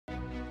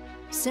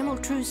Simul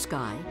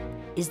trueSKY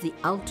is the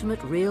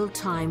ultimate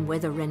real-time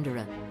weather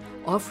renderer,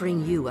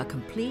 offering you a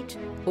complete,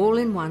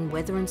 all-in-one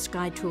weather and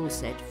sky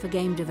toolset for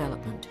game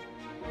development.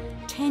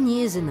 10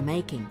 years in the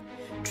making,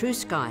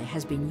 trueSKY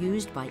has been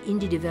used by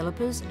indie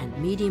developers and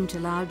medium to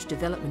large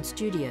development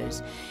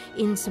studios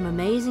in some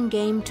amazing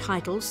game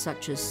titles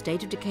such as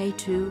State of Decay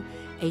 2,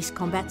 Ace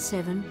Combat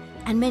 7,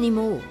 and many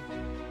more.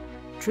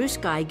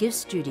 trueSKY gives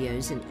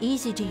studios an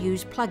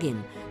easy-to-use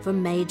plugin for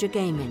major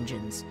game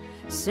engines.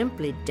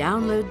 Simply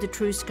download the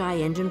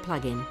trueSKY engine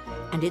plugin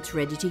and it's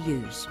ready to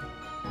use.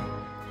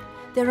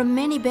 There are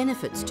many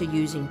benefits to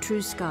using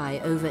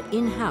trueSKY over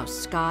in-house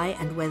sky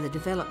and weather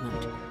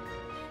development.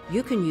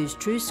 You can use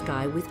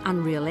trueSKY with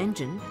Unreal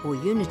Engine or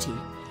Unity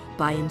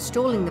by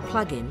installing the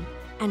plugin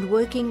and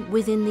working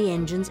within the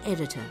engine's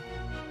editor.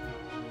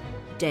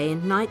 Day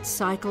and night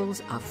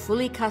cycles are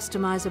fully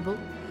customizable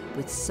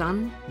with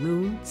sun,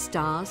 moon,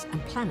 stars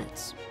and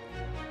planets.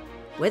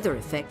 Weather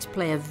effects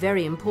play a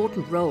very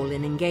important role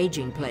in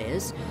engaging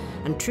players,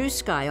 and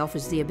trueSKY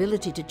offers the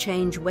ability to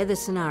change weather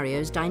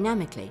scenarios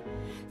dynamically,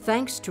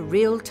 thanks to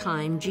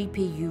real-time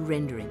GPU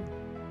rendering.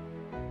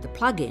 The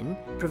plugin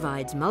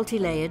provides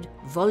multi-layered,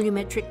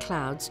 volumetric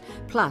clouds,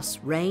 plus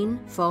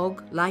rain,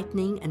 fog,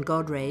 lightning and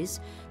God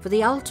rays for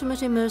the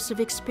ultimate immersive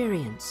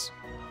experience.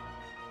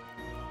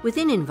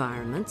 Within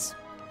environments,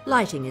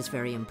 lighting is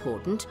very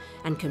important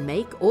and can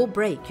make or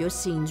break your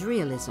scene's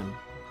realism.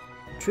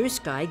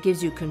 trueSKY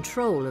gives you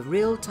control of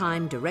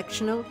real-time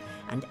directional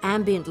and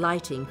ambient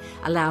lighting,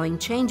 allowing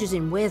changes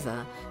in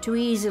weather to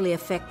easily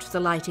affect the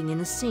lighting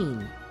in a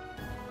scene.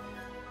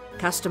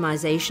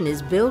 Customization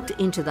is built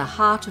into the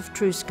heart of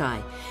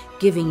trueSKY,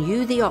 giving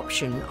you the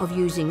option of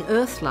using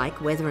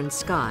Earth-like weather and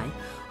sky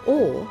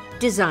or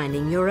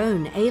designing your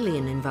own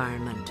alien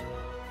environment.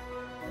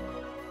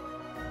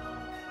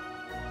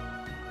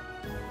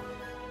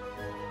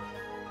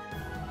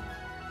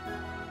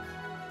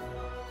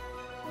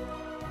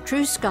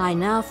 trueSKY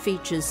now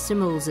features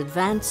Simul's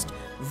advanced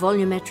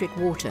Volumetric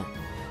Water,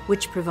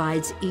 which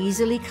provides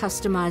easily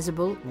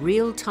customizable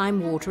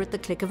real-time water at the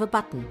click of a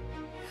button.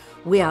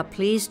 We are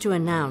pleased to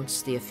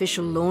announce the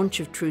official launch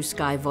of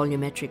trueSKY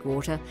Volumetric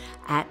Water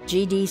at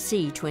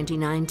GDC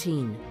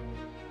 2019.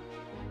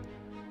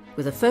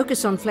 With a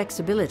focus on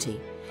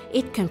flexibility,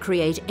 it can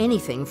create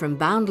anything from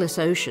boundless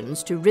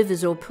oceans to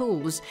rivers or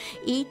pools,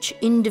 each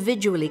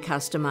individually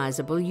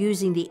customizable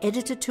using the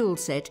editor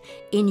toolset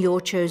in your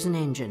chosen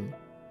engine.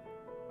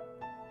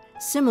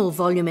 Simul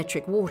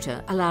Volumetric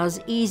Water allows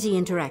easy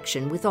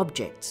interaction with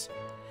objects.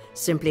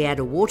 Simply add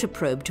a water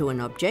probe to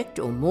an object,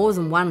 or more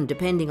than one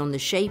depending on the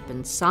shape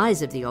and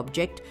size of the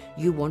object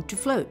you want to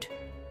float.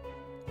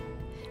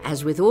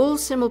 As with all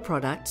Simul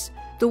products,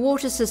 the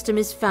water system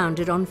is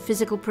founded on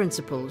physical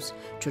principles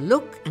to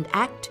look and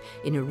act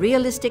in a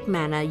realistic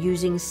manner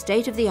using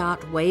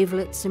state-of-the-art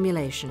wavelet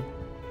simulation.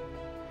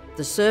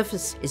 The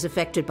surface is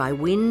affected by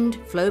wind,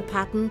 flow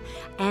pattern,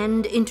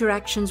 and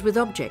interactions with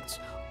objects,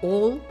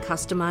 all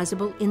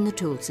customizable in the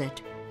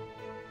toolset.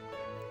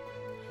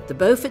 The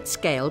Beaufort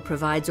scale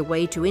provides a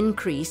way to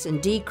increase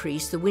and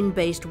decrease the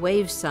wind-based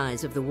wave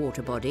size of the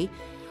water body,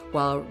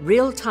 while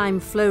real-time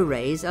flow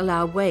rays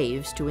allow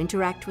waves to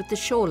interact with the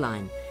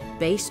shoreline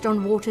based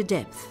on water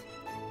depth.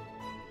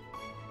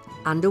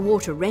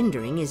 Underwater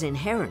rendering is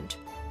inherent.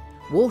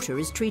 Water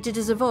is treated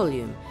as a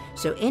volume,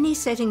 so any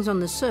settings on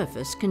the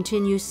surface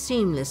continue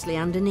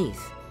seamlessly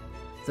underneath.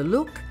 The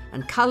look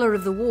and color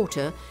of the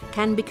water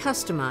can be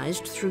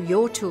customized through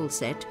your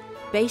toolset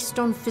based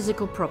on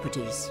physical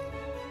properties.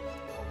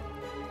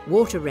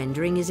 Water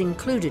rendering is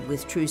included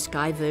with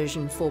trueSKY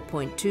version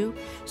 4.2,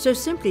 so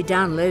simply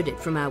download it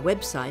from our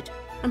website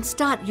and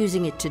start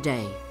using it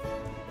today.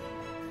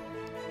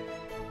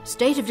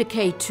 State of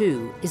Decay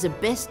 2 is a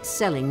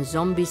best-selling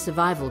zombie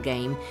survival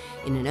game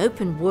in an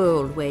open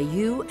world where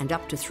you and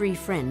up to 3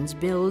 friends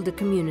build a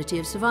community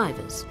of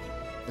survivors.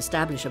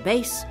 Establish a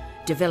base,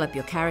 develop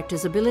your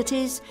character's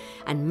abilities,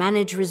 and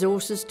manage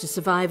resources to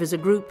survive as a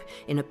group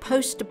in a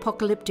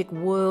post-apocalyptic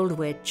world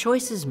where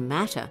choices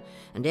matter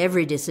and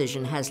every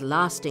decision has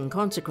lasting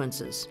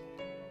consequences.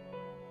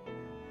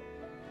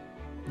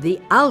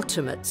 The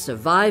ultimate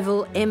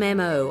survival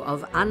MMO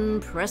of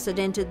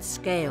unprecedented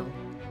scale.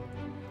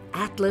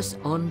 Atlas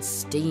on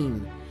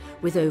Steam,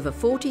 with over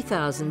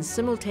 40,000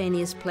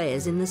 simultaneous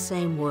players in the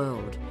same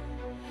world.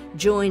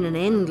 Join an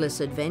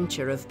endless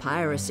adventure of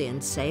piracy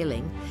and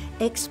sailing,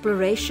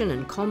 exploration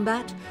and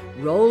combat,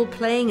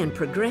 role-playing and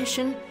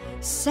progression,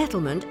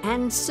 settlement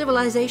and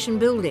civilization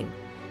building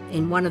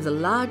in one of the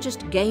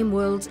largest game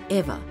worlds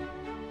ever.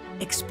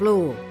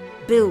 Explore,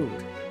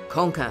 build,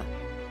 conquer.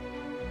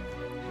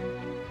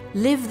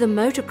 Live the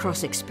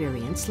motocross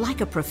experience like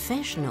a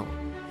professional.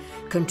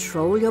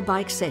 Control your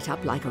bike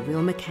setup like a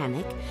real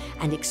mechanic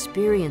and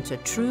experience a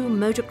true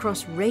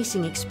motocross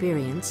racing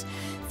experience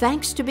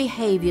thanks to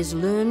behaviors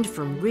learned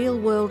from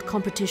real-world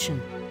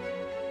competition.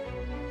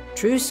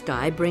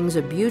 trueSKY brings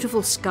a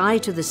beautiful sky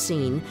to the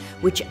scene,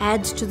 which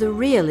adds to the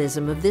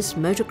realism of this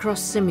motocross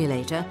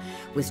simulator,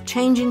 with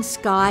changing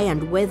sky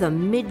and weather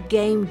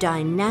mid-game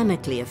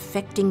dynamically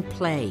affecting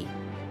play.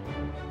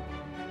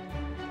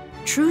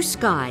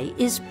 trueSKY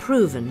is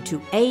proven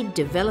to aid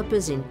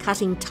developers in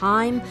cutting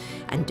time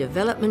and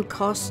development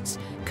costs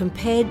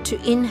compared to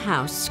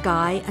in-house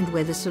sky and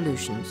weather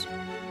solutions.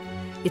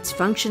 Its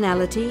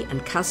functionality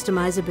and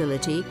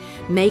customizability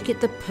make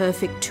it the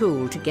perfect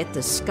tool to get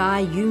the sky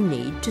you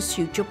need to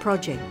suit your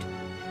project.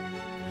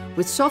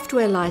 With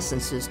software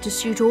licenses to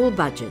suit all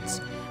budgets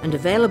and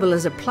available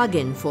as a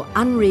plugin for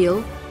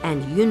Unreal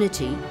and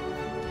Unity,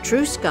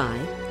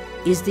 trueSKY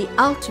is the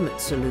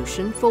ultimate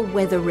solution for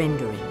weather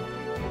rendering.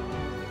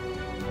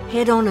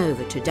 Head on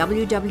over to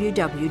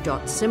www.simul.co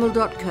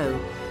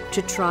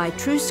to try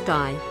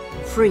trueSKY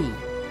free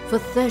for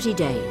 30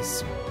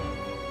 days.